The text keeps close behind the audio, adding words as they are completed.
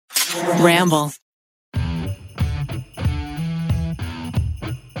Ramble.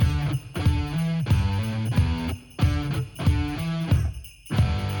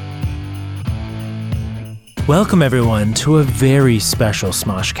 Welcome, everyone, to a very special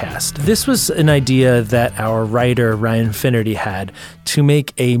Smoshcast. This was an idea that our writer, Ryan Finnerty, had to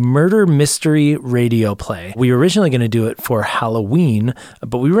make a murder mystery radio play. We were originally going to do it for Halloween,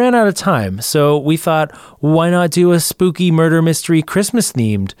 but we ran out of time. So we thought, why not do a spooky murder mystery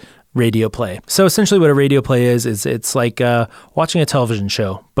Christmas-themed radio play? So essentially what a radio play is it's like watching a television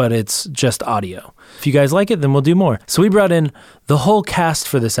show, but it's just audio. If you guys like it, then we'll do more. So we brought in the whole cast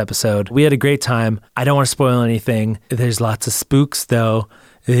for this episode. We had a great time. I don't want to spoil anything. There's lots of spooks, though.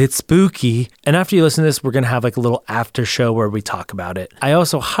 It's spooky. And after you listen to this, we're going to have like a little after show where we talk about it. I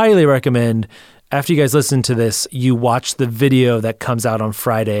also highly recommend, after you guys listen to this, you watch the video that comes out on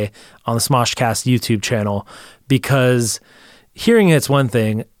Friday on the Smoshcast YouTube channel, because hearing it's one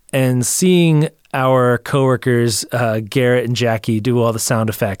thing, and seeing our coworkers, Garrett and Jackie, do all the sound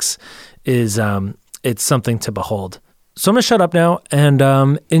effects is it's something to behold. So I'm going to shut up now and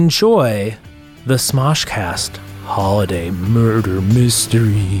enjoy the Smoshcast Holiday Murder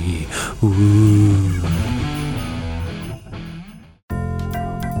Mystery. Ooh.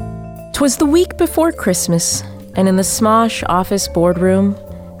 'Twas the week before Christmas, and in the Smosh office boardroom,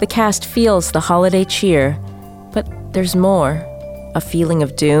 the cast feels the holiday cheer. But there's more. A feeling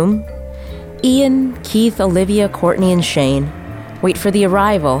of doom? Ian, Keith, Olivia, Courtney, and Shane wait for the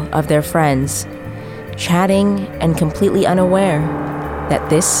arrival of their friends, chatting and completely unaware that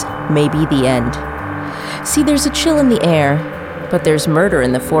this may be the end. See, there's a chill in the air, but there's murder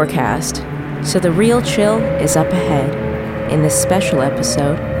in the forecast. So the real chill is up ahead in this special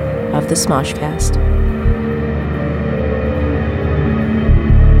episode of the Smoshcast.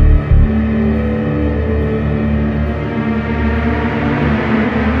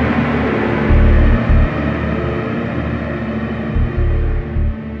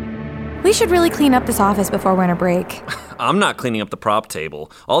 We should really clean up this office before winter break. I'm not cleaning up the prop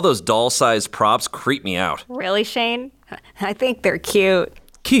table. All those doll-sized props creep me out. Really, Shane? I think they're cute.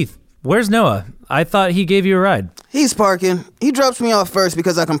 Keith, where's Noah? I thought he gave you a ride. He's parking. He drops me off first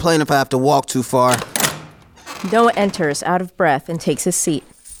because I complain if I have to walk too far. Noah enters out of breath and takes his seat.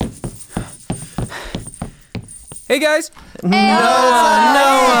 Hey, guys. Noah!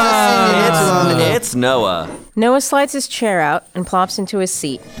 It's Noah. Noah slides his chair out and plops into his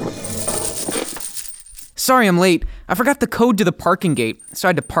seat. Sorry I'm late. I forgot the code to the parking gate, so I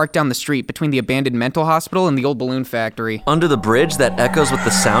had to park down the street between the abandoned mental hospital and the old balloon factory. Under the bridge that echoes with the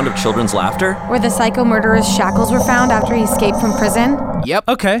sound of children's laughter? Where the psycho murderer's shackles were found after he escaped from prison? Yep.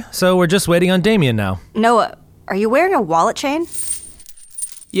 Okay, so we're just waiting on Damien now. Noah, are you wearing a wallet chain?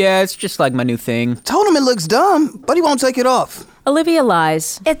 Yeah, it's just like my new thing. Told him it looks dumb, but he won't take it off. Olivia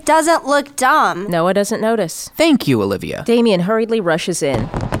lies. It doesn't look dumb. Noah doesn't notice. Thank you, Olivia. Damien hurriedly rushes in.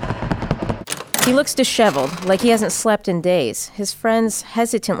 He looks disheveled, like he hasn't slept in days. His friends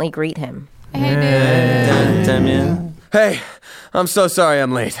hesitantly greet him. Damien. Hey, I'm so sorry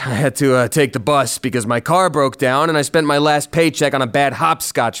I'm late. I had to take the bus because my car broke down and I spent my last paycheck on a bad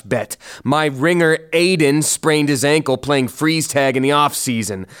hopscotch bet. My ringer, Aiden, sprained his ankle playing freeze tag in the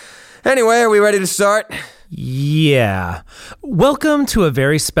off-season. Anyway, are we ready to start? Yeah. Welcome to a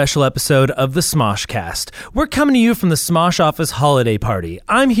very special episode of the Smoshcast. We're coming to you from the Smosh office holiday party.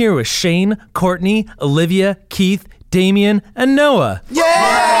 I'm here with Shane, Courtney, Olivia, Keith, Damien, and Noah.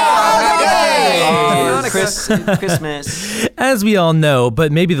 Christmas. As we all know,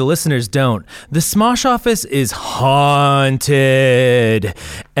 but maybe the listeners don't, the Smosh office is haunted.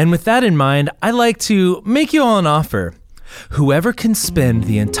 And with that in mind, I'd like to make you all an offer. Whoever can spend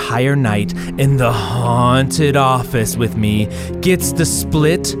the entire night in the haunted office with me gets to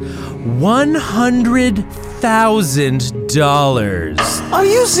split $100,000. Are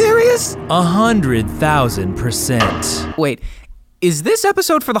you serious? 100,000%. Wait, is this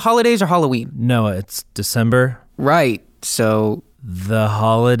episode for the holidays or Halloween? Noah, it's December. Right, so... The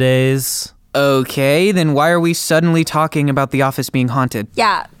holidays. Okay, then why are we suddenly talking about the office being haunted?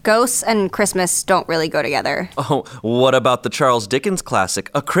 Yeah, ghosts and Christmas don't really go together. Oh, what about the Charles Dickens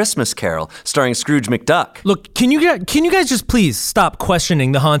classic, A Christmas Carol, starring Scrooge McDuck? Look, can you guys just please stop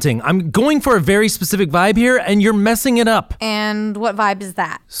questioning the haunting? I'm going for a very specific vibe here, and you're messing it up. And what vibe is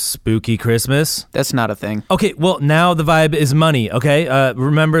that? Spooky Christmas? That's not a thing. Okay, well, now the vibe is money, okay?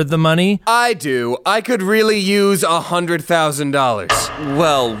 Remember the money? I do. I could really use $100,000.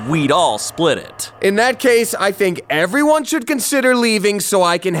 Well, we'd all split split it. In that case, I think everyone should consider leaving so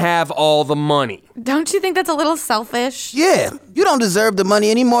I can have all the money. Don't you think that's a little selfish? Yeah, you don't deserve the money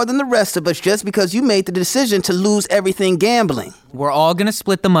any more than the rest of us just because you made the decision to lose everything gambling. We're all gonna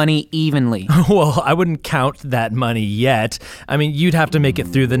split the money evenly. Well, I wouldn't count that money yet. I mean, you'd have to make it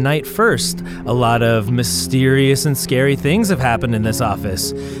through the night first. A lot of mysterious and scary things have happened in this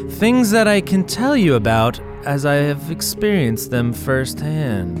office. Things that I can tell you about as I have experienced them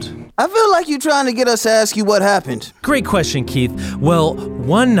firsthand. I feel like you're trying to get us to ask you what happened. Great question, Keith. Well,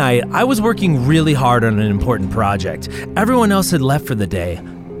 one night I was working really hard on an important project. Everyone else had left for the day.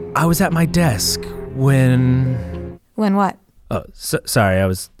 I was at my desk when... When what? Oh, sorry, I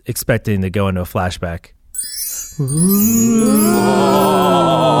was expecting to go into a flashback.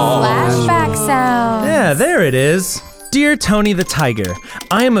 Flashback sound. Yeah, there it is. Dear Tony the Tiger,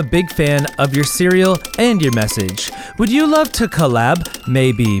 I am a big fan of your cereal and your message. Would you love to collab?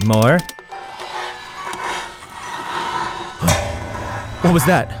 Maybe more. What was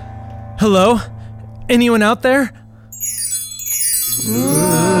that? Hello? Anyone out there? The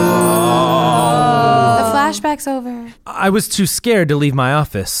flashback's over. I was too scared to leave my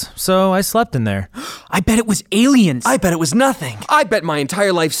office, so I slept in there. I bet it was aliens. I bet it was nothing. I bet my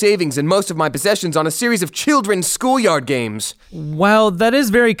entire life savings and most of my possessions on a series of children's schoolyard games. While that is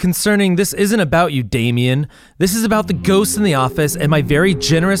very concerning, this isn't about you, Damien. This is about the ghosts in the office and my very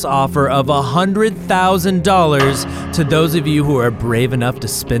generous offer of $100,000 to those of you who are brave enough to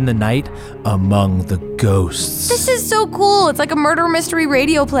spend the night among the ghosts. This is so cool. It's like a murder mystery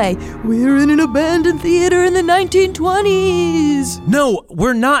radio play. We're in an abandoned theater in the 1920s. No,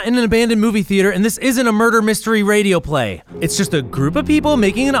 we're not in an abandoned movie theater, and this isn't a murder mystery radio play. It's just a group of people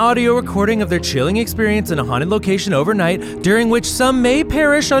making an audio recording of their chilling experience in a haunted location overnight, during which some may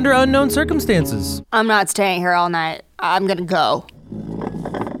perish under unknown circumstances. I'm not staying here all night. I'm gonna go.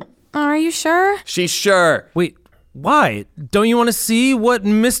 Are you sure? She's sure. Wait, why? Don't you want to see what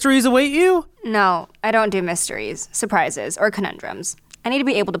mysteries await you? No, I don't do mysteries, surprises, or conundrums. I need to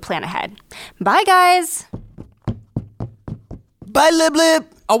be able to plan ahead. Bye, guys. Bye, Lib Lib.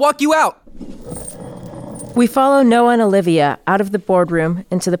 I'll walk you out. We follow Noah and Olivia out of the boardroom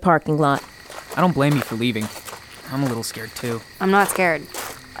into the parking lot. I don't blame you for leaving. I'm a little scared too. I'm not scared.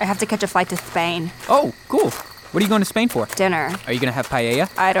 I have to catch a flight to Spain. Oh, cool. What are you going to Spain for? Dinner. Are you gonna have paella?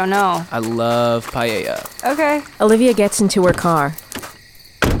 I don't know. I love paella. Okay. Olivia gets into her car,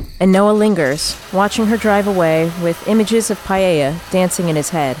 and Noah lingers, watching her drive away with images of paella dancing in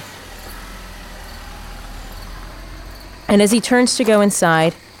his head. And as he turns to go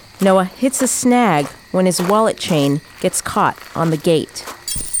inside, Noah hits a snag when his wallet chain gets caught on the gate.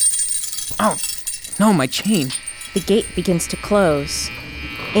 Oh, no, my chain. The gate begins to close,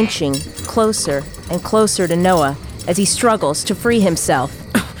 inching closer and closer to Noah as he struggles to free himself.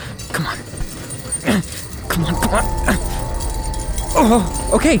 Come on. Come on. Oh,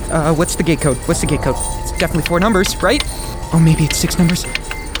 okay. What's the gate code? It's definitely 4 numbers, right? Oh, maybe it's 6 numbers.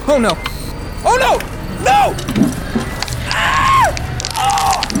 Oh, no. Oh, no! No!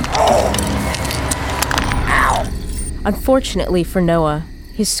 Unfortunately for Noah,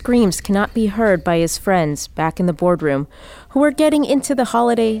 his screams cannot be heard by his friends back in the boardroom, who are getting into the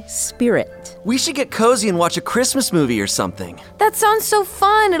holiday spirit. We should get cozy and watch a Christmas movie or something. That sounds so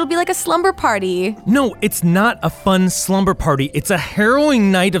fun. It'll be like a slumber party. No, it's not a fun slumber party. It's a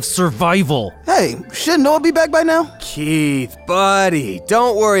harrowing night of survival. Hey, shouldn't Noah be back by now? Keith, buddy,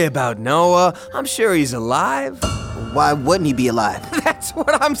 don't worry about Noah. I'm sure he's alive. Why wouldn't he be alive? That's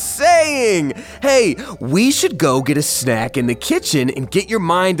what I'm saying. Hey, we should go get a snack in the kitchen and get your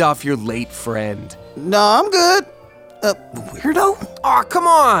mind off your late friend. No, I'm good. Weirdo? Aw, come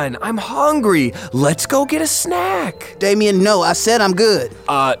on. I'm hungry. Let's go get a snack. Damien, no, I said I'm good.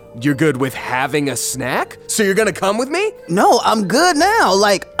 You're good with having a snack? So you're gonna come with me? No, I'm good now.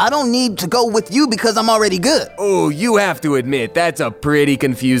 Like, I don't need to go with you because I'm already good. Oh, you have to admit, that's a pretty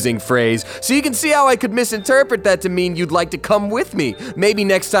confusing phrase. So you can see how I could misinterpret that to mean you'd like to come with me. Maybe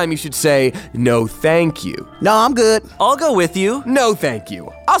next time you should say, no thank you. No, I'm good. I'll go with you. No thank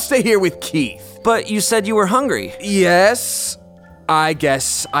you. I'll stay here with Keith. But you said you were hungry. Yes, I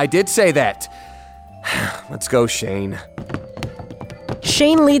guess I did say that. Let's go, Shane.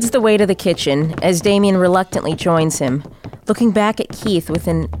 Shane leads the way to the kitchen as Damien reluctantly joins him, looking back at Keith with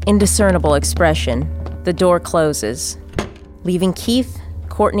an indiscernible expression. The door closes, leaving Keith,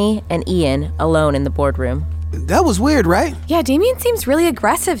 Courtney, and Ian alone in the boardroom. That was weird, right? Yeah, Damien seems really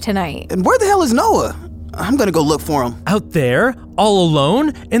aggressive tonight. And where the hell is Noah? I'm gonna go look for him. Out there, all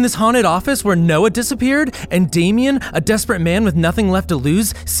alone, in this haunted office where Noah disappeared, and Damien, a desperate man with nothing left to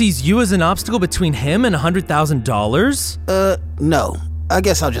lose, sees you as an obstacle between him and $100,000? No. I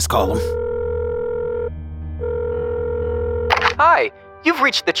guess I'll just call him. Hi, you've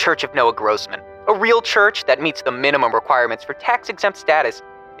reached the Church of Noah Grossman, a real church that meets the minimum requirements for tax-exempt status.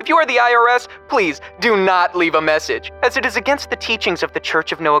 If you are the IRS, please do not leave a message, as it is against the teachings of the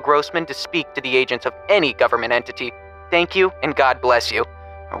Church of Noah Grossman to speak to the agents of any government entity. Thank you, and God bless you,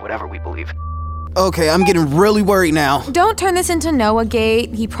 or whatever we believe. Okay, I'm getting really worried now. Don't turn this into Noah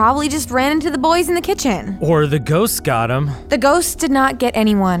Gate. He probably just ran into the boys in the kitchen. Or the ghosts got him. The ghosts did not get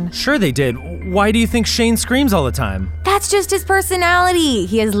anyone. Sure they did. Why do you think Shane screams all the time? That's just his personality.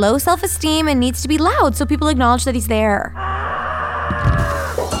 He has low self-esteem and needs to be loud so people acknowledge that he's there.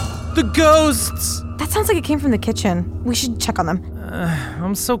 The ghosts! That sounds like it came from the kitchen. We should check on them.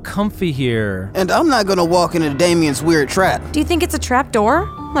 I'm so comfy here. And I'm not gonna walk into Damien's weird trap. Do you think it's a trap door?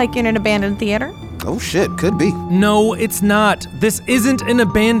 Like in an abandoned theater? Oh shit, could be. No, it's not. This isn't an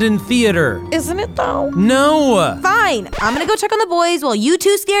abandoned theater. Isn't it though? No! Fine. I'm gonna go check on the boys while you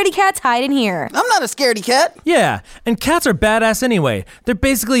two scaredy cats hide in here. I'm not a scaredy cat. Yeah, and cats are badass anyway. They're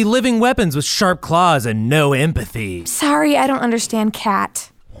basically living weapons with sharp claws and no empathy. Sorry, I don't understand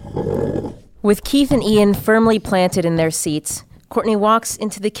cat. With Keith and Ian firmly planted in their seats, Courtney walks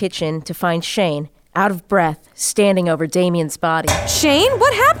into the kitchen to find Shane, out of breath, standing over Damien's body. Shane,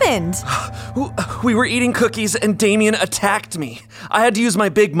 what happened? We were eating cookies and Damien attacked me. I had to use my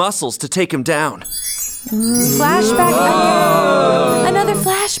big muscles to take him down. Flashback again. Another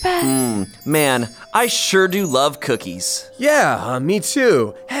flashback. Man, I sure do love cookies. Yeah, me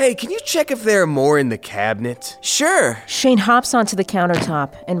too. Hey, can you check if there are more in the cabinet? Sure. Shane hops onto the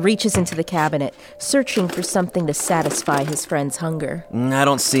countertop and reaches into the cabinet, searching for something to satisfy his friend's hunger. I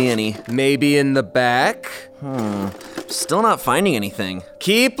don't see any. Maybe in the back? Still not finding anything.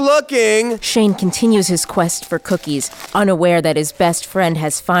 Keep looking! Shane continues his quest for cookies, unaware that his best friend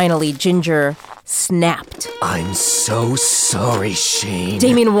has finally snapped. I'm so sorry, Shane.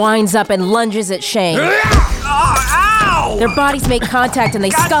 Damien winds up and lunges at Shane. Ow! Their bodies make contact and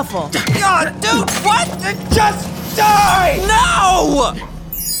they scuffle. God, dude, what? Just die! No!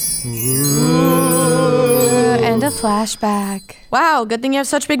 And a flashback. Wow, good thing you have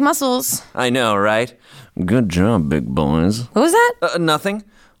such big muscles. I know, right? Good job, big boys. What was that? Nothing.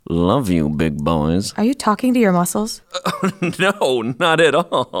 Love you, big boys. Are you talking to your muscles? No, not at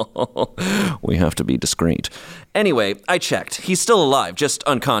all. We have to be discreet. Anyway, I checked. He's still alive, just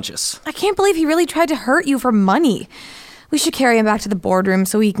unconscious. I can't believe he really tried to hurt you for money. We should carry him back to the boardroom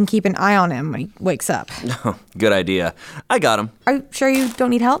so we can keep an eye on him when he wakes up. Good idea. I got him. Are you sure you don't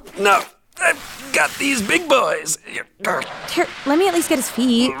need help? No, I've got these big boys. Here, let me at least get his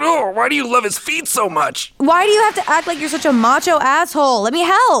feet. Oh, why do you love his feet so much? Why do you have to act like you're such a macho asshole? Let me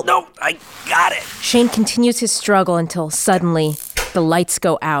help. No, I got it. Shane continues his struggle until suddenly the lights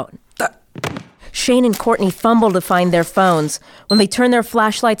go out. Shane and Courtney fumble to find their phones. When they turn their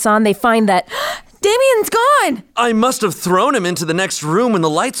flashlights on, they find that Damien's gone. I must have thrown him into the next room when the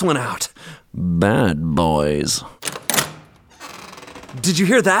lights went out. Bad boys. Did you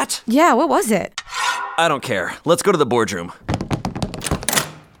hear that? Yeah, what was it? I don't care. Let's go to the boardroom.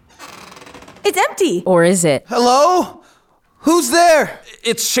 It's empty. Or is it? Hello? Who's there?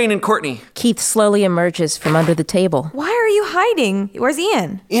 It's Shane and Courtney. Keith slowly emerges from under the table. Why are you hiding? Where's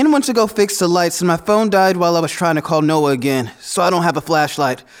Ian? Ian went to go fix the lights and my phone died while I was trying to call Noah again, so I don't have a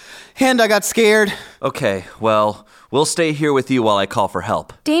flashlight. And I got scared. Okay, well, we'll stay here with you while I call for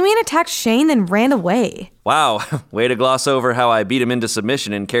help. Damien attacked Shane then ran away. Wow, way to gloss over how I beat him into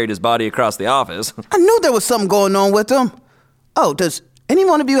submission and carried his body across the office. I knew there was something going on with him. Oh, does any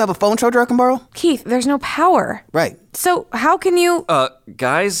one of you have a phone charger I can borrow? Keith, there's no power. Right. So how can you...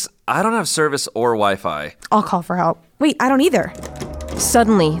 Guys, I don't have service or Wi-Fi. I'll call for help. Wait, I don't either.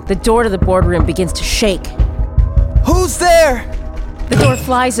 Suddenly, the door to the boardroom begins to shake. Who's there? The door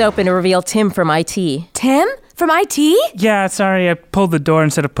flies open to reveal Tim from IT. Tim? From IT? Yeah, sorry, I pulled the door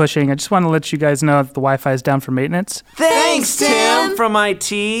instead of pushing. I just want to let you guys know that the Wi-Fi is down for maintenance. Thanks, Tim! From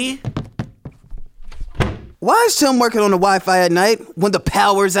IT. Why is Tim working on the Wi-Fi at night when the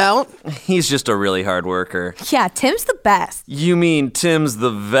power's out? He's just a really hard worker. Yeah, Tim's the best. You mean Tim's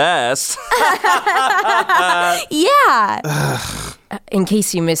the vest? Yeah. In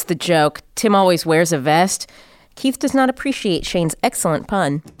case you missed the joke, Tim always wears a vest. Keith does not appreciate Shane's excellent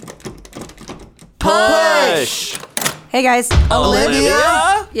pun. Push! Hey, guys.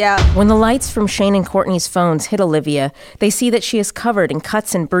 Olivia? Yeah. When the lights from Shane and Courtney's phones hit Olivia, they see that she is covered in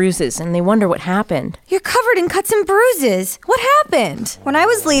cuts and bruises, and they wonder what happened. You're covered in cuts and bruises. What happened? When I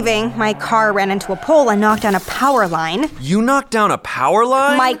was leaving, my car ran into a pole and knocked down a power line. You knocked down a power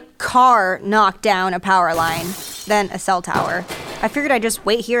line? My car knocked down a power line, then a cell tower. I figured I'd just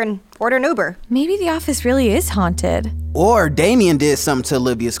wait here and order an Uber. Maybe the office really is haunted. Or Damien did something to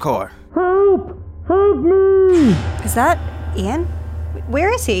Olivia's car. Is that Ian?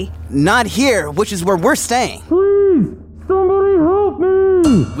 Where is he? Not here, which is where we're staying. Please, somebody help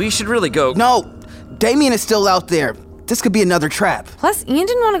me! We should really go. No, Damien is still out there. This could be another trap. Plus, Ian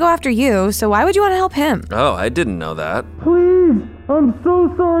didn't want to go after you, so why would you want to help him? Oh, I didn't know that. Please, I'm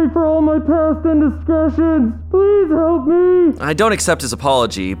so sorry for all my past indiscretions. Please help me. I don't accept his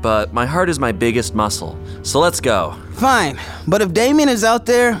apology, but my heart is my biggest muscle. So let's go. Fine, but if Damien is out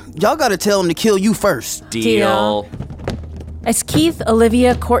there, y'all gotta tell him to kill you first. Deal. As Keith,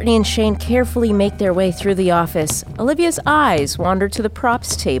 Olivia, Courtney, and Shane carefully make their way through the office, Olivia's eyes wander to the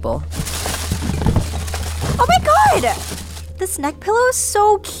props table. Oh my god! This neck pillow is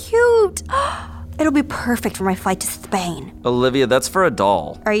so cute. It'll be perfect for my flight to Spain. Olivia, that's for a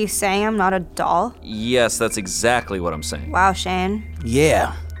doll. Are you saying I'm not a doll? Yes, that's exactly what I'm saying. Wow, Shane.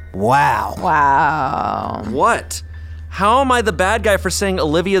 Yeah. Wow. Wow. What? How am I the bad guy for saying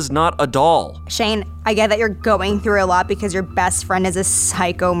Olivia's not a doll? Shane, I get that you're going through a lot because your best friend is a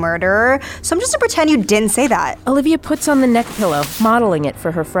psycho murderer, so I'm just gonna pretend you didn't say that. Olivia puts on the neck pillow, modeling it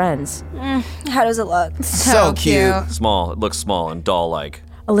for her friends. How does it look? So cute. Small. It looks small and doll-like.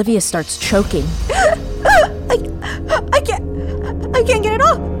 Olivia starts choking. I can't get it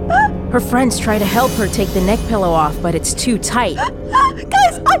off. Her friends try to help her take the neck pillow off, but it's too tight.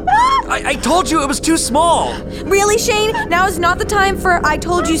 Guys, I told you it was too small. Really, Shane? Now is not the time for I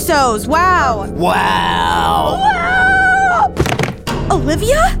told you so's. Wow. Wow.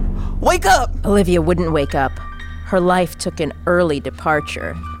 Olivia? Wake up. Olivia wouldn't wake up. Her life took an early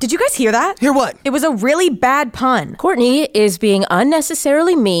departure. Did you guys hear that? Hear what? It was a really bad pun. Courtney is being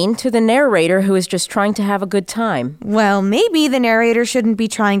unnecessarily mean to the narrator who is just trying to have a good time. Well, maybe the narrator shouldn't be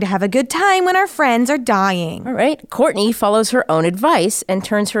trying to have a good time when our friends are dying. All right, Courtney follows her own advice and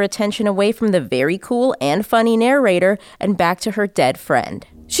turns her attention away from the very cool and funny narrator and back to her dead friend.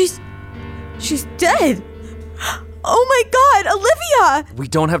 She's dead. Oh my god, Olivia! We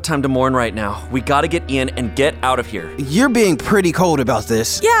don't have time to mourn right now. We gotta get Ian and get out of here. You're being pretty cold about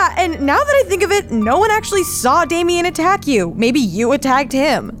this. Yeah, and now that I think of it, no one actually saw Damien attack you. Maybe you attacked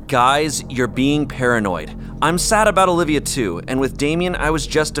him. Guys, you're being paranoid. I'm sad about Olivia too, and with Damien, I was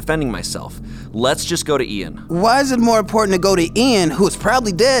just defending myself. Let's just go to Ian. Why is it more important to go to Ian, who is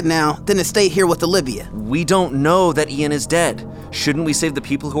probably dead now, than to stay here with Olivia? We don't know that Ian is dead. Shouldn't we save the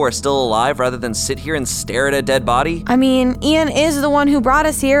people who are still alive rather than sit here and stare at a dead body? I mean, Ian is the one who brought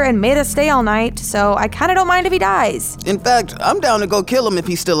us here and made us stay all night, so I kinda don't mind if he dies. In fact, I'm down to go kill him if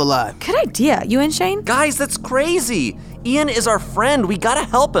he's still alive. Good idea. You and Shane? Guys, that's crazy. Ian is our friend. We gotta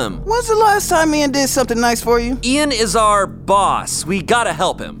help him. When's the last time Ian did something nice for you? Ian is our boss. We gotta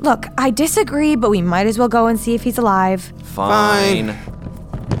help him. Look, I disagree, but we might as well go and see if he's alive. Fine.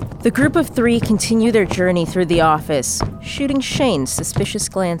 The group of three continue their journey through the office, shooting Shane suspicious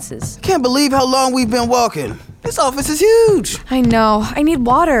glances. Can't believe how long we've been walking. This office is huge. I know. I need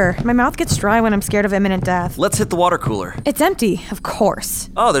water. My mouth gets dry when I'm scared of imminent death. Let's hit the water cooler. It's empty, of course.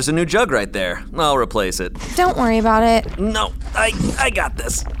 Oh, there's a new jug right there. I'll replace it. Don't worry about it. No, I got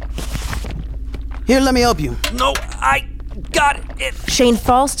this. Here, let me help you. No, I got it. Shane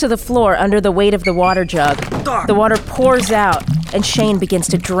falls to the floor under the weight of the water jug. The water pours out, and Shane begins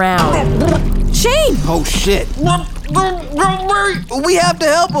to drown. Shane! Oh, shit. We have to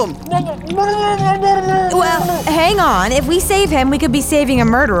help him. Well, hang on. If we save him, we could be saving a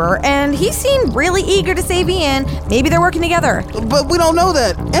murderer, and he seemed really eager to save Ian. Maybe they're working together. But we don't know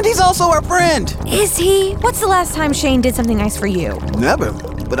that. And he's also our friend. Is he? What's the last time Shane did something nice for you? Never.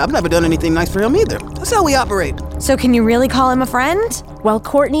 But I've never done anything nice for him either. That's how we operate. So can you really call him a friend? While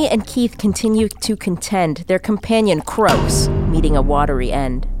Courtney and Keith continue to contend, their companion croaks, meeting a watery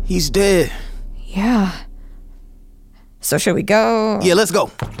end. He's dead. Yeah. So should we go? Yeah, let's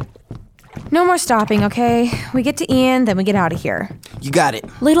go. No more stopping, okay? We get to Ian, then we get out of here. You got it.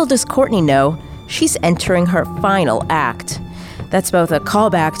 Little does Courtney know, she's entering her final act. That's both a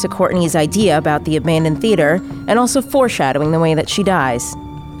callback to Courtney's idea about the abandoned theater and also foreshadowing the way that she dies.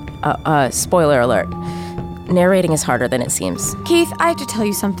 Spoiler alert. Narrating is harder than it seems. Keith, I have to tell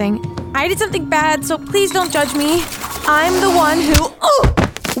you something. I did something bad, so please don't judge me. I'm the one who... Oh!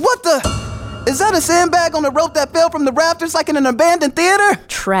 What the... Is that a sandbag on the rope that fell from the rafters like in an abandoned theater?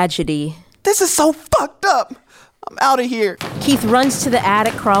 Tragedy. This is so fucked up. I'm out of here. Keith runs to the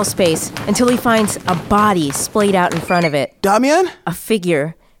attic crawl space until he finds a body splayed out in front of it. Damian? A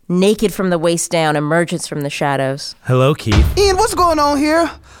figure, naked from the waist down, emerges from the shadows. Hello, Keith. Ian, what's going on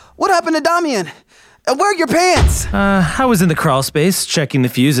here? What happened to Damian? And where are your pants? I was in the crawl space checking the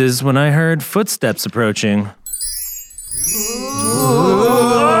fuses when I heard footsteps approaching.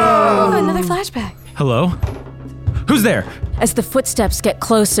 Oh, another flashback. Hello? Who's there? As the footsteps get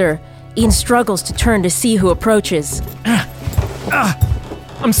closer, Ian struggles to turn to see who approaches.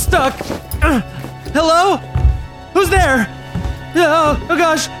 I'm stuck. Hello? Who's there? Oh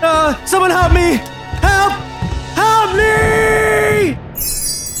gosh, someone help me! Help! Help me!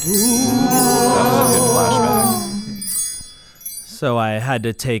 That was a good flashback. So I had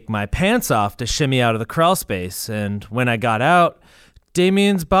to take my pants off to shimmy out of the crawl space, and when I got out,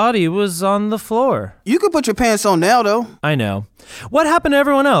 Damien's body was on the floor. You could put your pants on now, though. I know. What happened to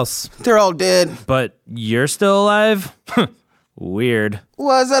everyone else? They're all dead. But you're still alive? Weird.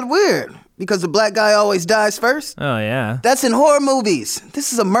 Why is that weird? Because the black guy always dies first? Oh, yeah. That's in horror movies.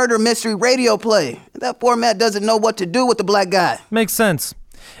 This is a murder mystery radio play. That format doesn't know what to do with the black guy. Makes sense.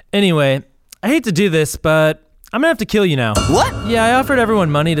 Anyway, I hate to do this, but I'm gonna have to kill you now. What? Yeah, I offered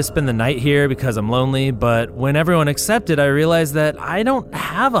everyone money to spend the night here because I'm lonely, but when everyone accepted, I realized that I don't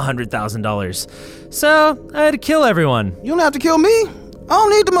have $100,000. So I had to kill everyone. You don't have to kill me. I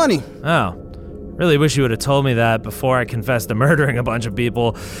don't need the money. Oh, really wish you would have told me that before I confessed to murdering a bunch of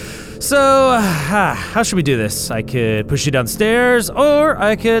people. So, how should we do this? I could push you downstairs, or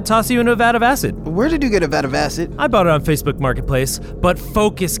I could toss you into a vat of acid. Where did you get a vat of acid? I bought it on Facebook Marketplace, but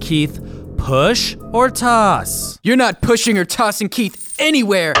focus, Keith. Push or toss? You're not pushing or tossing Keith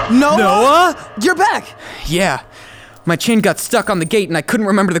anywhere. Noah? You're back. Yeah. My chain got stuck on the gate and I couldn't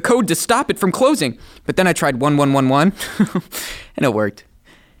remember the code to stop it from closing. But then I tried 1111 and it worked.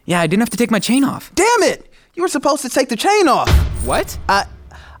 Yeah, I didn't have to take my chain off. Damn it! You were supposed to take the chain off. What? I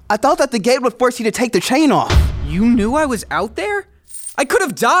thought that the gate would force you to take the chain off. You knew I was out there? I could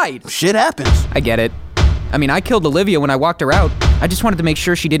have died. Shit happens. I get it. I mean, I killed Olivia when I walked her out. I just wanted to make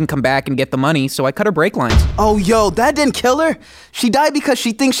sure she didn't come back and get the money, so I cut her brake lines. Oh, yo, that didn't kill her. She died because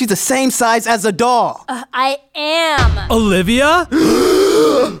she thinks she's the same size as a doll. I am. Olivia?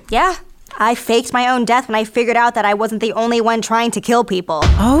 Yeah, I faked my own death when I figured out that I wasn't the only one trying to kill people.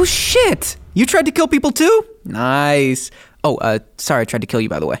 Oh, shit. You tried to kill people too? Nice. Oh, sorry I tried to kill you,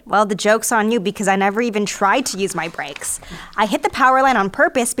 by the way. Well, the joke's on you because I never even tried to use my brakes. I hit the power line on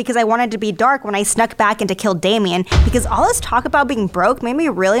purpose because I wanted to be dark when I snuck back in to kill Damien because all this talk about being broke made me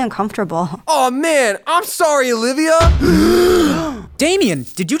really uncomfortable. Oh man, I'm sorry, Olivia. Damien,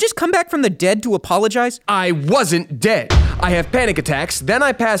 did you just come back from the dead to apologize? I wasn't dead. I have panic attacks, then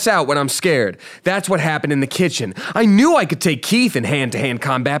I pass out when I'm scared. That's what happened in the kitchen. I knew I could take Keith in hand-to-hand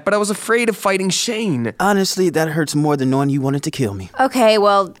combat, but I was afraid of fighting Shane. Honestly, that hurts more than knowing you wanted to kill me. Okay,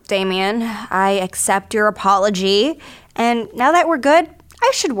 well, Damien, I accept your apology. And now that we're good,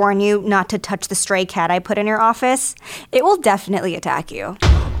 I should warn you not to touch the stray cat I put in your office. It will definitely attack you.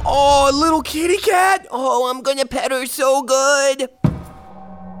 Oh, little kitty cat. Oh, I'm gonna pet her so good.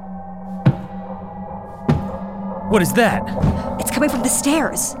 What is that? It's coming from the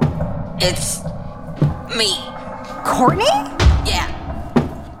stairs. It's me. Courtney? Yeah.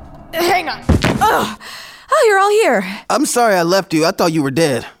 Hang on. Oh, you're all here. I'm sorry I left you. I thought you were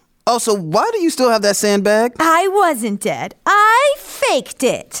dead. Also, why do you still have that sandbag? I wasn't dead. I faked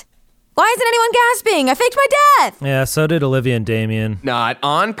it. Why isn't anyone gasping? I faked my death. Yeah, so did Olivia and Damien. Not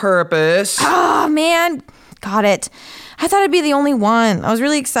on purpose. Oh, man. Got it. I thought I'd be the only one. I was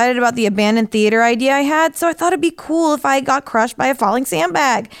really excited about the abandoned theater idea I had, so I thought it'd be cool if I got crushed by a falling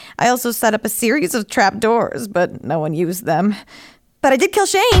sandbag. I also set up a series of trapdoors, but no one used them. But I did kill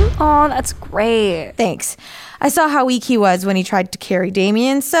Shane. Oh, that's great. Thanks. I saw how weak he was when he tried to carry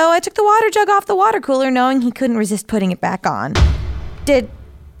Damien, so I took the water jug off the water cooler knowing he couldn't resist putting it back on. Did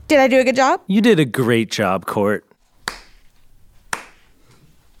I do a good job? You did a great job, Court.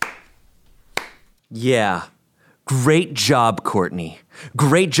 Yeah. Great job, Courtney.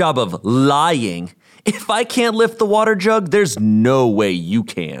 Great job of lying. If I can't lift the water jug, there's no way you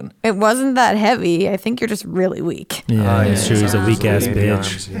can. It wasn't that heavy. I think you're just really weak. Yeah, it's true. He's a weak-ass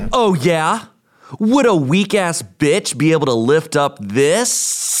bitch. Oh, yeah? Would a weak-ass bitch be able to lift up this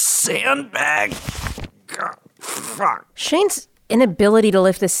sandbag? Fuck. Shane's inability to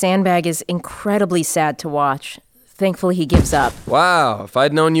lift the sandbag is incredibly sad to watch. Thankfully, he gives up. Wow, if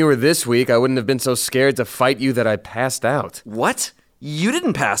I'd known you were this weak, I wouldn't have been so scared to fight you that I passed out. What? You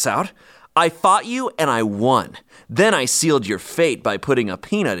didn't pass out. I fought you and I won. Then I sealed your fate by putting a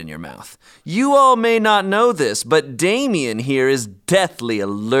peanut in your mouth. You all may not know this, but Damien here is deathly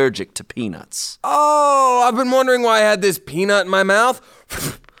allergic to peanuts. Oh, I've been wondering why I had this peanut in my mouth.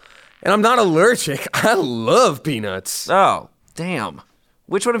 And I'm not allergic. I love peanuts. Oh, damn.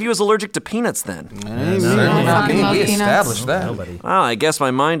 Which one of you is allergic to peanuts then? We established that. Well, I guess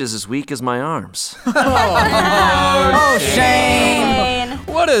my mind is as weak as my arms. Oh, Shane!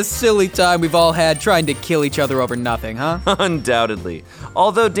 What What a silly time we've all had trying to kill each other over nothing, huh? Undoubtedly.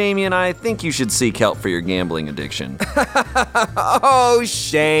 Although, Damien, I think you should seek help for your gambling addiction. Oh,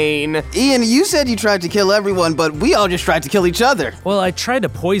 Shane. Ian, you said you tried to kill everyone, but we all just tried to kill each other. Well, I tried to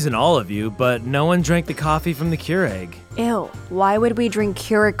poison all of you, but no one drank the coffee from the Keurig. Ew, why would we drink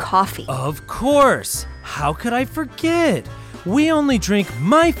Keurig coffee? Of course! How could I forget? We only drink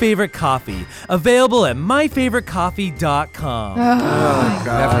My Favorite Coffee, available at myfavoritecoffee.com.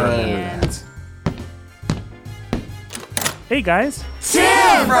 Hey guys.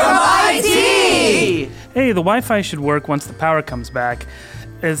 Tim from IT! Hey, the Wi-Fi should work once the power comes back.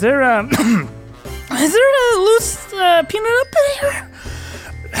 Is there a loose peanut up in here?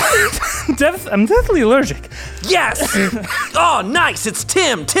 I'm deathly allergic. Yes! Oh, nice! It's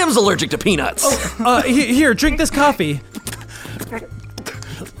Tim! Tim's allergic to peanuts! Here, drink this coffee.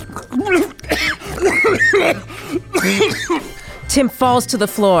 Tim falls to the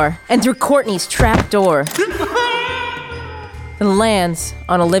floor and through Courtney's trap door and lands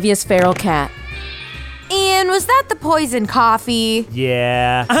on Olivia's feral cat. Ian, was that the poison coffee?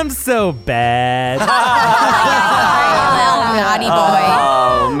 Yeah, I'm so bad. Little naughty boy.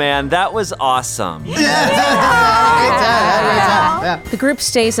 Oh, man, that was awesome. The group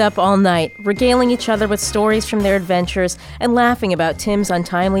stays up all night, regaling each other with stories from their adventures and laughing about Tim's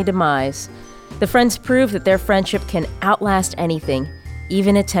untimely demise. The friends prove that their friendship can outlast anything,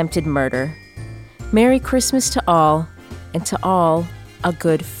 even attempted murder. Merry Christmas to all, and to all, a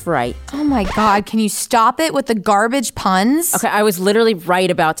good fright. Oh my God, can you stop it with the garbage puns? Okay, I was literally right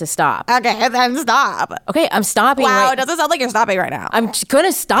about to stop. Okay, then stop. Okay, I'm stopping. Wow, right. it doesn't sound like you're stopping right now. I'm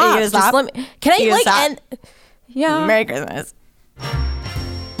gonna stop. Are you gonna Just stop? let me. Can I You gonna like stop? end? Yeah. Merry Christmas.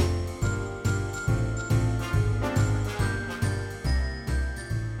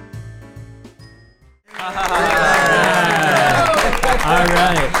 All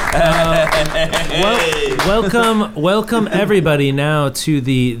right. Welcome everybody now to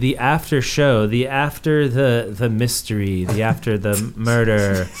the after show, the after the mystery, the after the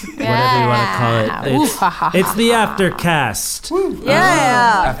murder, whatever you want to call it. It's the aftercast.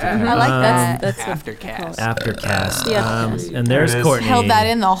 Yeah. I like that. That's Aftercast. Aftercast. Yeah. And there's Courtney. Held that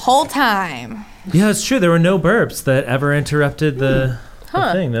in the whole time. Yeah, it's true. There were no burps that ever interrupted the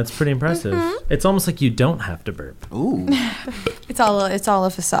thing. That's pretty impressive. It's almost like you don't have to burp. Ooh. It's all a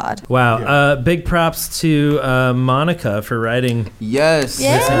facade. Wow. Big props to Monica for writing. Yes.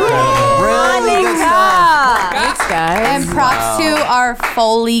 This incredible. Really good stuff. Thanks, guys. And props to our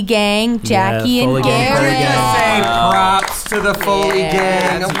Foley gang, Jackie Foley and gang. Garrett. Say props to the Foley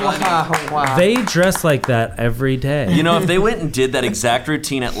gang. Wow. They dress like that every day. You know, if they went and did that exact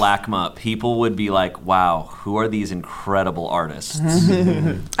routine at LACMA, people would be like, wow, who are these incredible artists?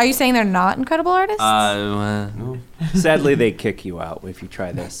 Are you saying they're not incredible artists? Sadly, they kick you out if you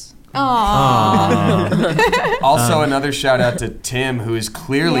try this. Also, another shout out to Tim, who is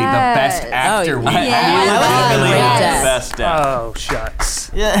clearly the best actor we The best death. Oh,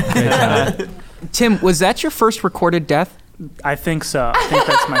 shucks. Tim, was that your first recorded death? I think so. I think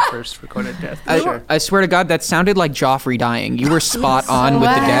that's my first recorded death. For sure. I swear to God, that sounded like Joffrey dying. You were spot on with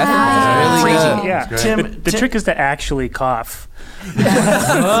the death. Really good. Yeah. The trick is to actually cough.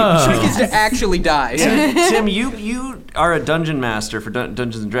 Trick is to actually die. Tim, you are a dungeon master for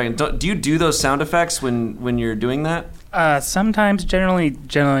Dungeons and Dragons. Do you do those sound effects when you're doing that? Sometimes, generally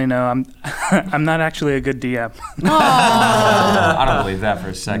no. I'm not actually a good DM. I don't believe that for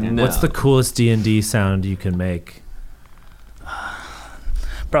a second. No. What's the coolest D&D sound you can make?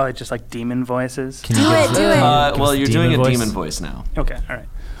 Probably just like demon voices. Can you give us- do it. Well, you're doing a voice? demon voice now. Okay, all right.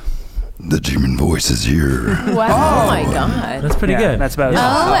 The demon voice is here. Wow. Oh my God. That's pretty good. That's about it.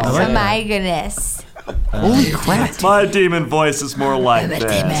 My goodness. Holy crap. My demon voice is more like this.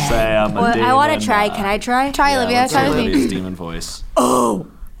 Say I'm a demon. I want to try. Can I try? Try, Olivia. Try with me. Olivia's demon voice. Oh,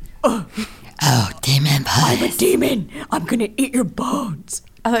 demon I'm a demon. I'm gonna eat your bones.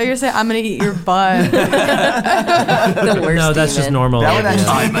 I thought you were saying, I'm going to eat your butt. The worst No, that's just demon. normal. That would Olivia.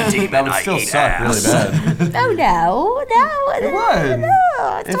 I'm a demon. That would still suck really bad. Oh, no. It would.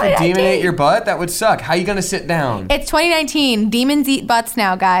 If a demon ate your butt, that would suck. How you gonna sit down? It's 2019. Demons eat butts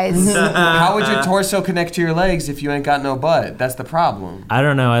now, guys. How would your torso connect to your legs if you ain't got no butt? That's the problem. I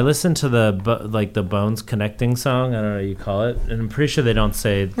don't know. I listened to the the Bones Connecting song. I don't know what you call it, and I'm pretty sure they don't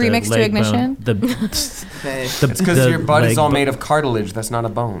say the Remix to leg Ignition? Bone, It's because your butt is all made of cartilage. That's not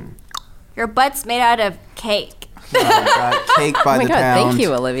a bone. Your butt's made out of cake. Cake by Oh my the God, pound. thank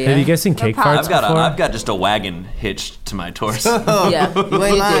you, Olivia. Have you guys seen cake farts before? I've got just a wagon hitched to my torso. Yeah, You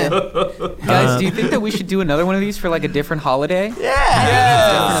ain't lying. Guys, do you think that we should do another one of these for like a different holiday?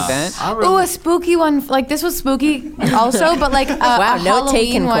 Yeah. Different event? Ooh, a spooky one. Like this was spooky also, but like Wow, a no Halloween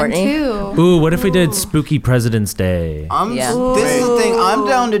taken, one Courtney. too. Ooh, what if we did Spooky President's Day? Yeah. This is the thing. I'm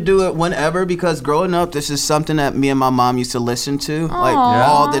down to do it whenever because growing up, this is something that me and my mom used to listen to like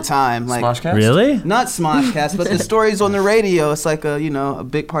all the time. Like Smoshcast? Really? not Smoshcast, but the stories on the radio. It's like a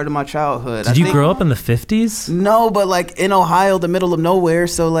big part of my childhood. Did you grow up in the 50s? No, but like in Ohio, the middle of nowhere.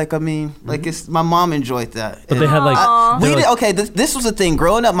 So like like it's my mom enjoyed that. But they had like We did okay. This was the thing.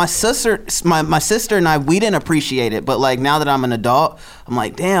 Growing up, my sister and I, we didn't appreciate it. But like now that I'm an adult, I'm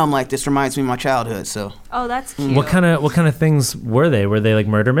like, damn, like this reminds me of my childhood. So Oh, that's cute. what kind of things were they? Were they like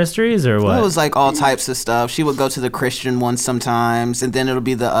murder mysteries or what? it was like all types of stuff. She would go to the Christian one sometimes, and then it'll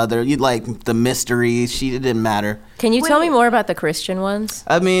be the other. You'd like the mysteries. It didn't matter. Can you tell me more about the Christian ones?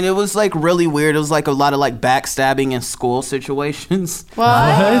 I mean, it was like really weird. It was like a lot of like backstabbing in school situations. What?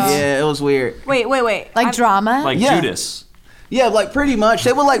 Yeah, it was weird. Wait. Like drama? Like Yeah. Judas. Yeah, like pretty much.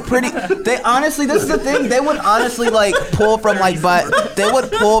 They would like they honestly, this is the thing. They would honestly like pull from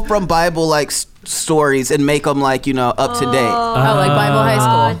Bible like stories and make them like, up to date. Oh, like Bible High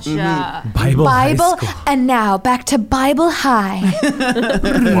School. Gotcha. Bible High Bible, School. and now back to Bible High.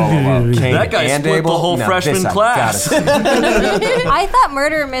 Whoa. Cain That guy and split Abel? the whole No, freshman this I class. gotta I thought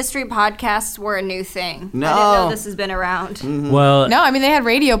murder mystery podcasts were a new thing. I didn't know this has been around. Well, No, I mean, they had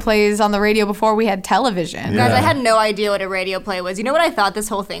radio plays on the radio before we had television. Guys, I had no idea what a radio play was. You know what I thought this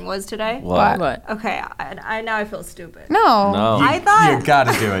whole thing was today? What? Okay, I now I feel stupid. No. No. I thought You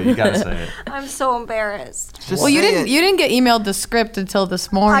gotta do it. You gotta say it. I'm so embarrassed. Just Well, you say didn't it. you didn't get emailed the script until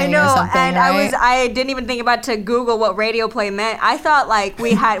this morning I know, or something, and right? I didn't even think about to Google what radio play meant. I thought like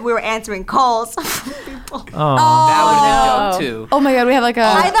we were answering calls. That would have been dope too. Oh my God, we have like a.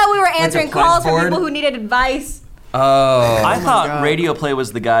 I thought we were answering calls from board? people who needed advice. Oh. I thought Radio Play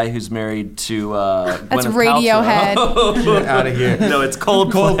was the guy who's married to That's Gwyneth Radiohead. Paltrow. Get out of here. No, it's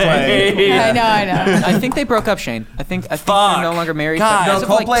Coldplay. I know. I think they broke up, Shane. I think they're no longer married. God. but No, as of,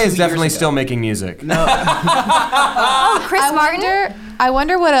 like, Coldplay 2 is definitely years ago. still making music. No. Oh, Chris Martin. I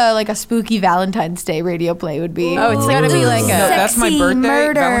wonder what a spooky Valentine's Day radio play would be. Oh, it's gotta be like No, a. that's my Sexy birthday.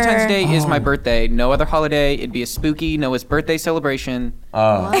 murder. Valentine's Day is my birthday. No other holiday. It'd be a spooky Noah's birthday celebration.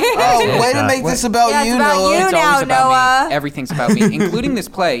 Oh, way to make this about Yeah, it's you, about Noah. you. It's now, always about Noah. me. Everything's about me, including this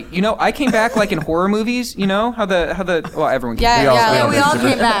play. You know, I came back like in horror movies. You know how the well, everyone came Yeah, back. We all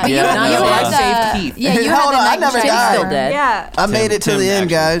came back. You, Yeah, you no, had I the, saved Keith. Yeah, you Hold had on, I the never night died. Still dead. Yeah. I made it to Tim the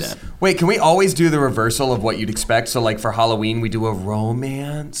end, actually guys. dead. Wait, can we always do the reversal of what you'd expect? So, like for Halloween, we do a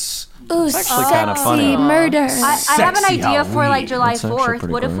romance. Ooh, actually kinda sexy funny. murder. I have an Sexy idea for like Halloween. July That's actually 4th.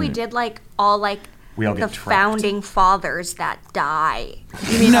 pretty What if we great. did like all like We all the get trapped. founding fathers that die?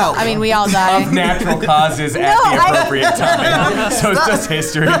 No. I mean, we all die. Of natural causes at the appropriate time. So it's just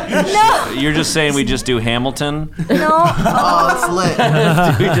history. You're just saying we just do Hamilton? No, Oh, it's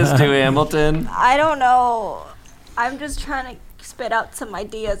lit. We just do Hamilton? I don't know. I'm just trying to spit out some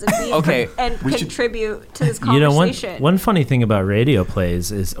ideas and be Okay. and contribute to this You know, conversation. one funny thing about radio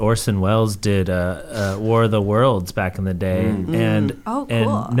plays is Orson Welles did War of the Worlds back in the day, and Oh,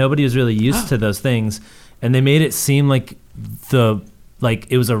 cool. and nobody was really used to those things, and they made it seem like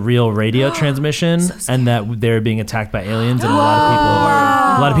it was a real radio transmission, and that they were being attacked by aliens, and a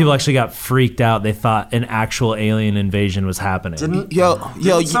lot of people actually got freaked out. They thought an actual alien invasion was happening.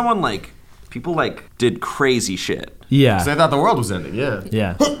 Didn't someone people did crazy shit. Yeah. Because they thought the world was ending. Yeah.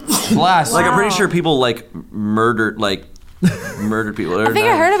 Yeah. Blast. Like I'm pretty sure people murdered people. I think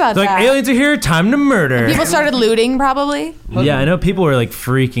I heard about They're that. like, aliens are here, time to murder. People started looting, probably. Yeah, I know people were like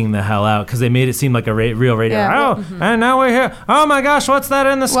freaking the hell out because they made it seem like a real radio. Yeah. Oh, and now we're here. Oh my gosh, what's that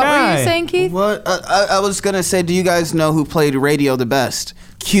in the What sky? were you saying, Keith? What? I was gonna say, do you guys know who played radio the best?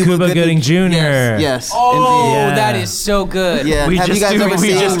 Cuba Gooding Jr. Yes. Oh, indeed. Yeah. that is so good. Yeah. We Have you guys ever seen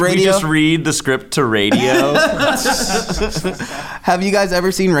we radio? just read the script to radio. Have you guys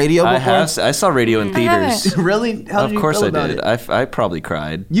ever seen radio before? I have. I saw radio in theaters. Really? How Of did you course feel I about did. it? I probably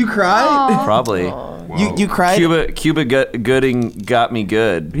cried. You cried? Probably. You cried? Cuba Gooding got me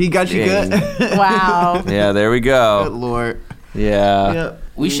good. He got you Dang. good? Wow. Yeah, there we Good go. Lord. Yeah. Yeah.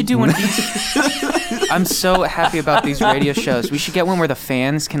 We should do one of these. I'm so happy about these radio shows. We should get one where the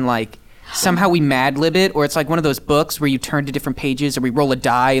fans can somehow we Mad Lib it, or it's like one of those books where you turn to different pages or we roll a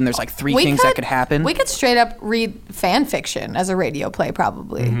die and there's like three things that could happen. We could straight up read fan fiction as a radio play,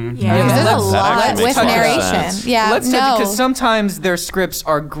 probably. Yeah. Because there's a That lot actually with makes a lot of narration. sense. Yeah, Let's no. because sometimes their scripts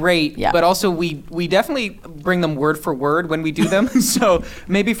are great, Yeah. but also we definitely bring them word for word when we do them. So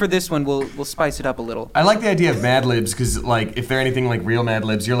maybe for this one, we'll spice it up a little. I like the idea of Mad Libs because, like, if they're anything like real Mad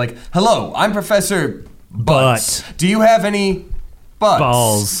Libs, you're like, "Hello, I'm Professor Butts. Do you have any butts?"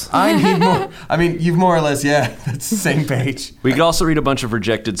 Balls. I need more. I mean, you've more or less, yeah. That's the same page. We could also read a bunch of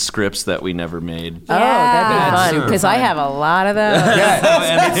rejected scripts that we never made. Oh, that'd be fun, because I have a lot of those.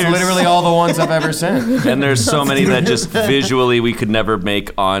 Yeah, it's literally all the ones I've ever sent. And there's so many that just visually we could never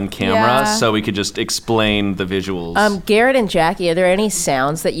make on camera, Yeah. so we could just explain the visuals. Garrett and Jackie, are there any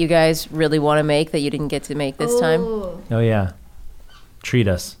sounds that you guys really want to make that you didn't get to make this time? Oh yeah. Treat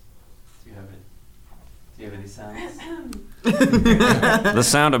us. Do you have any sounds? The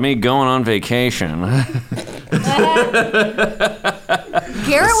sound of me going on vacation.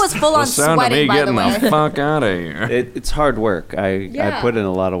 Garrett was full on The sound of me sweating, by the getting way. the fuck out of here. It's hard work. I Yeah. put in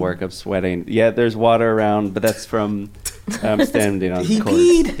a lot of work. I'm sweating. Yeah, there's water around, but that's from standing on He course.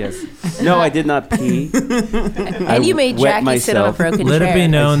 peed? Yes. No, I did not pee. And you made Jackie sit on a broken Let chair. it be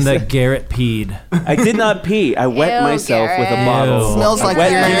known that Garrett peed. I did not pee. I wet Ew, myself with a Garrett. bottle. Ew. Smells like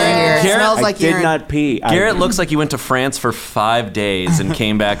Wet urine in Garrett. here. Smells I like did urine. not pee. Garrett looks like he went to France for 5 days and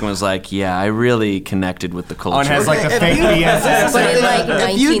came back and was like, "Yeah, I really connected with the culture." And has like the fake BS But in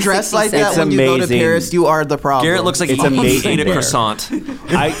like If you dress like that It's when you go to amazing. Paris, you are the problem. Garrett looks like It's he amazing. ate a croissant.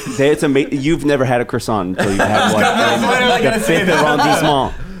 It's amazing. You've never had a croissant until you have one. literally The gonna say fifth that.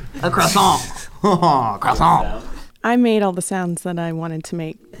 arrondissement. A croissant. Croissant. I made all the sounds that I wanted to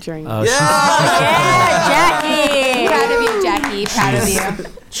make during. Oh, Jackie! Proud of you, Jackie. Proud of you.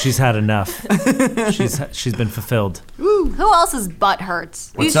 She's had enough. She's been fulfilled. Who else's butt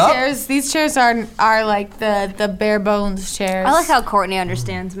hurts? What's up? These chairs are like the bare bones chairs. I like how Courtney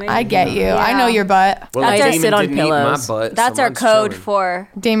understands me. I get you. I Yeah. know your butt. Well, I Damon just sit on didn't eat pillows. my butt, That's so our mine's code chilling. for.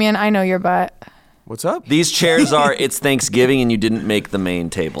 Damien, I know your butt. What's up? These chairs are, it's Thanksgiving and you didn't make the main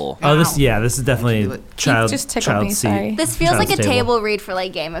table. Oh, this is definitely child just tickled child me, seat. sorry. This feels like a Child's table read for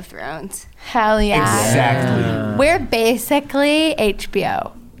like Game of Thrones. Hell yeah. Exactly. We're basically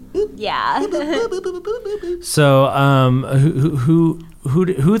HBO. Yeah. So,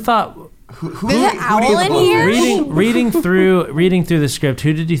 who thought? There's an owl in here? Reading through the script,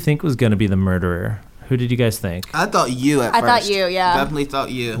 who did you think was going to be the murderer? Who did you guys think? I thought you at I first. thought you, yeah. Definitely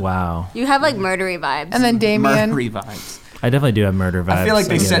thought you. Wow. You have like murdery vibes. And then Damien. Murdery vibes. I definitely do have murder vibes. I feel like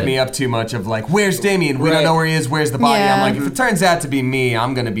they get set it. me up too much of like, where's Damien? We don't Right. know where he is. Where's the body? Yeah. I'm like, if it turns out to be me,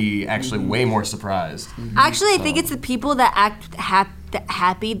 I'm gonna be actually way more surprised. Actually, I think it's the people that act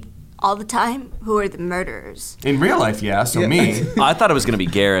happy all the time who are the murderers. In real life, yeah. So me. I thought it was going to be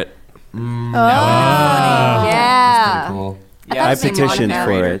Garrett. Yeah. Cool. I petitioned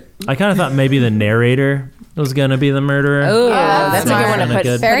for it. I kind of thought maybe the narrator was gonna be the murderer. Oh, that's a good one to Kinda put,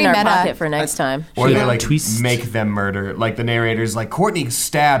 good. put Very in our meta. pocket for next time. Or they like Twist. make them murder. Like the narrator's like, Courtney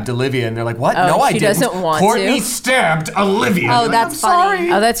stabbed Olivia, and they're like, what? Oh, No, I she didn't. doesn't want Courtney to. stabbed Olivia. Oh, They're like, that's "I'm funny.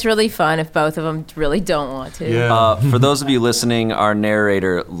 sorry." Oh, that's really fun if both of them really don't want to. Yeah. For those of you listening, our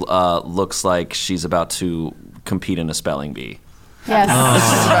narrator looks like she's about to compete in a spelling bee. Yes.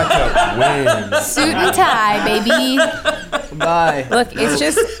 Win. Suit and tie, baby. Bye. Look, it's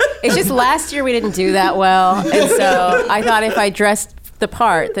just last year we didn't do that well, and so I thought if I dressed the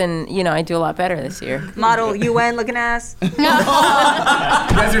part, then I'd do a lot better this year. Model UN looking ass. You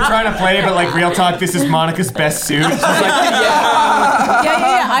guys are trying to play it, but like real talk, this is Monica's best suit. She's like, Yeah.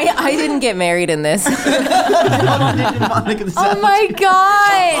 I didn't get married in this. Oh my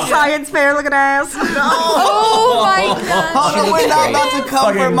god. Science fair looking ass. Oh my god. Oh, we're not about to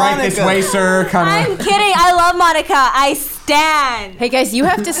come for fucking right this Monica. way, sir. I'm kidding. I love Monica. I stand. Hey guys, you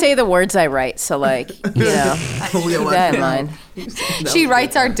have to say the words I write, so keep that in mind. She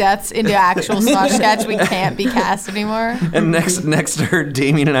writes our deaths into actual Smosh sketch. We can't be cast anymore. And next to her,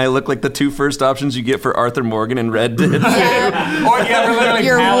 Damien and I look like the two first options you get for Arthur Morgan and Red Dead. Or yeah, we're literally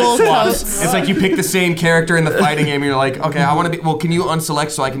Your palette wool swaps. coats. It's like you pick the same character in the fighting game. And you're like, okay, I want to be. Well, can you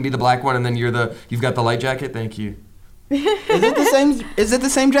unselect so I can be the black one, and then you've got the light jacket. Thank you. Is it the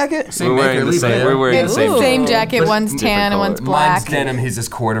same jacket? Same We're wearing maker, the leave same. it. We're wearing the same. Same jacket. But One's tan and one's black. Mine's denim. His is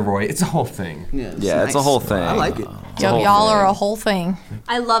corduroy. It's a whole thing. Yeah, it's a whole thing. I like it. Yo, y'all are a whole thing.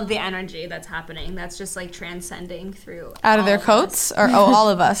 I love the energy that's happening. That's just like transcending through. Out of their coats? Or all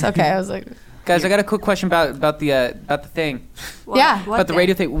of us. Okay, I was like, Guys, I got a quick question about the thing. yeah. About the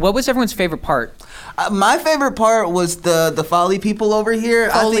radio thing. What was everyone's favorite part? My favorite part was the Foley people over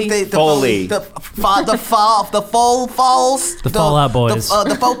here. Foley. I think they Foley. the Falls, The Fallout Boys.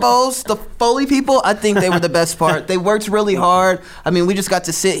 the Fopos, the Foley people. I think they were the best part. They worked really hard. I mean, we just got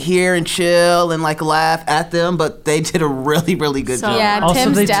to sit here and chill and laugh at them, but they did a really good job. Yeah, Also,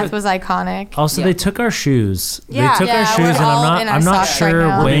 Tim's they death took- was iconic. Also, they took our shoes. Yeah. They took Yeah, our shoes, we're and all in our I'm not socks right sure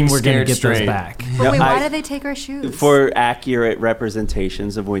now. when Being we're gonna scared get those straight. back. back. But wait, why did they take our shoes? For accurate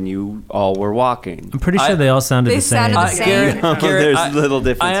representations of when you all were walking. I'm pretty sure they all sounded the same. Garrett, There's little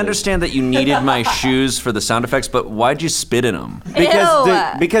differences. I understand that you needed my shoes for the sound effects, but why'd you spit in them?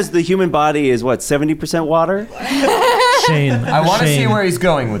 Because the human body is what, 70% water? Shane, I want to see where he's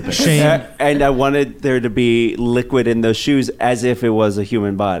going with this. Shane. And I wanted there to be liquid in those shoes as if it was a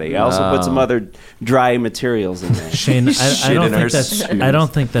human body. I also put some other dry materials in there. Shane, I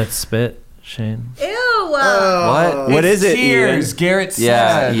don't think that's spit, Shane. Ew. What is it, tears, Ian? Garrett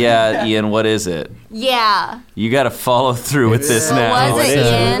said. Yeah, Ian, what is it? Yeah. You got to follow through with this now. What is it,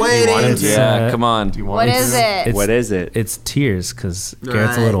 Ian? Yeah, come on. What is it? What is it? It's tears, because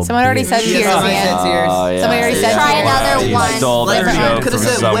Garrett's a little Someone already bitch. said tears, Ian. Somebody already said Try tears. another one. Stole that joke Could've from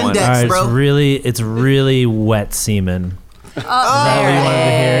said someone. Windex, All right, bro. it's really wet semen. Oh,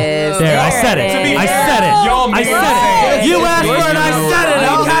 There, I said it. I said it. You asked for it, I said it,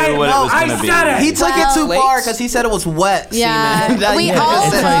 okay? I said it. He took it too far because he said it was wet. Yeah, semen. we Yeah. all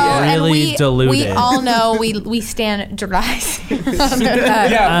It's know, like and really diluted. we all know we stand dry.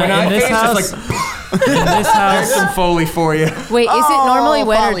 Yeah, when I in this face house, it's like, in this there's house, some Foley for you. Wait, is it normally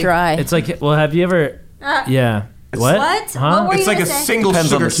wet Foley. or dry? it's like, well, have you ever? Yeah. What? What? Huh? What were It's you like a gonna say? single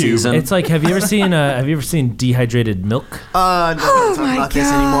Depends on sugar the cube. season. It's like, have you ever seen dehydrated milk? No, don't talk about this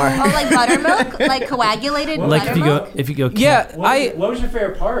anymore. Oh, like buttermilk? Like coagulated Like buttermilk? if you go. Yeah, What was your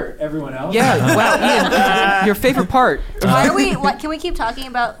favorite part? Everyone else? Yeah, wow, Ian, your favorite part. Why are we? What? Can we keep talking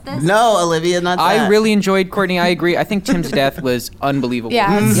about this? No, Olivia, not that. I really enjoyed Courtney. I agree. I think Tim's death was unbelievable.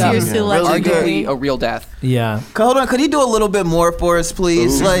 Yeah, seriously, Arguably a real death. Yeah. Hold on, could you do a little bit more for us,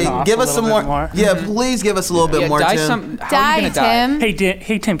 please? Off Give a us some little more. bit more. Yeah, please give us a little bit more, die Tim. how are you gonna die? Tim.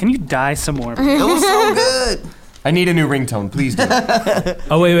 Hey, Tim, can you die some more? It was so good. I need a new ringtone, please do.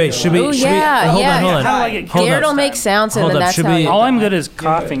 Oh wait. Should we? Oh, should yeah, we? Hold yeah. on. How do I get Hold Garrett up. will make sounds and Hold then up, that's should how we- you All I'm good is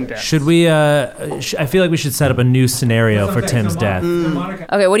coughing death. Should we? I feel like we should set up a new scenario for Tim's death.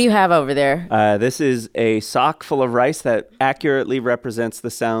 Okay, what do you have over there? This is a sock full of rice that accurately represents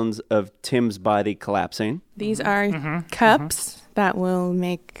the sounds of Tim's body collapsing. These are cups that will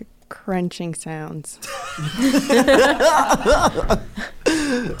make crunching sounds.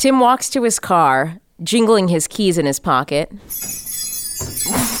 Tim walks to his car, jingling his keys in his pocket. Those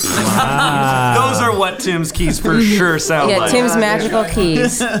are what Tim's keys for sure sound Yeah, like. Tim's magical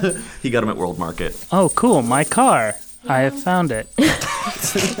keys. He got them at World Market. Oh, cool, my car. I have found it.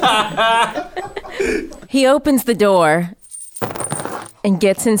 He opens the door and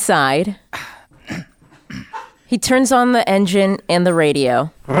gets inside. He turns on the engine and the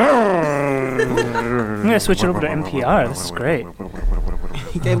radio. I'm going to switch it over to NPR. This is great.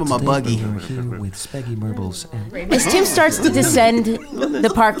 He gave him a buggy. With Speggy Merbles and As Tim starts to descend the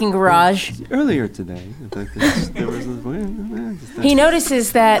parking garage, Earlier today, there was he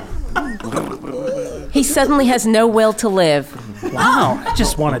notices that he suddenly has no will to live. Wow, I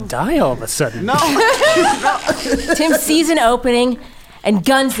just want to die all of a sudden. No. Tim sees an opening and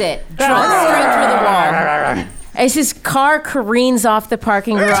guns it, drawn straight through the wall. As his car careens off the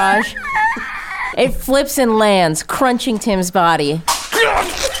parking garage, it flips and lands, crunching Tim's body.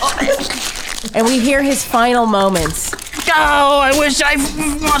 And we hear his final moments. Oh, I wish I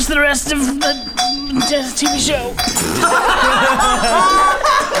watched the rest of the TV show.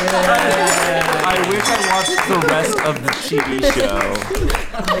 I wish I watched the rest of the TV show.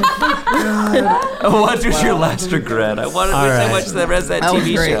 What was your last regret? I wish I watched the rest of that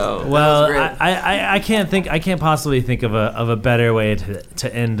TV show. Well, I can't possibly think of a better way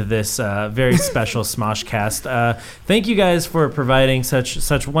to end this very special Smoshcast. Thank you guys for providing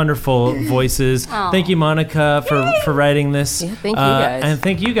such wonderful voices. Thank you, Monica, for writing this. Yeah, thank you guys. And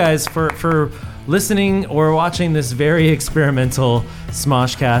thank you guys for listening or watching this very experimental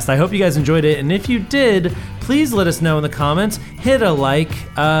Smoshcast. I hope you guys enjoyed it, and if you did, please let us know in the comments. Hit a like,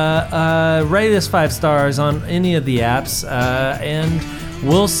 rate us 5 stars on any of the apps, and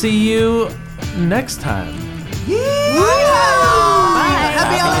we'll see you next time.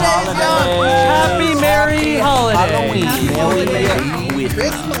 Happy holidays, y'all. Happy Merry Holidays.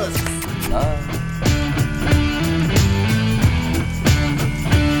 Christmas.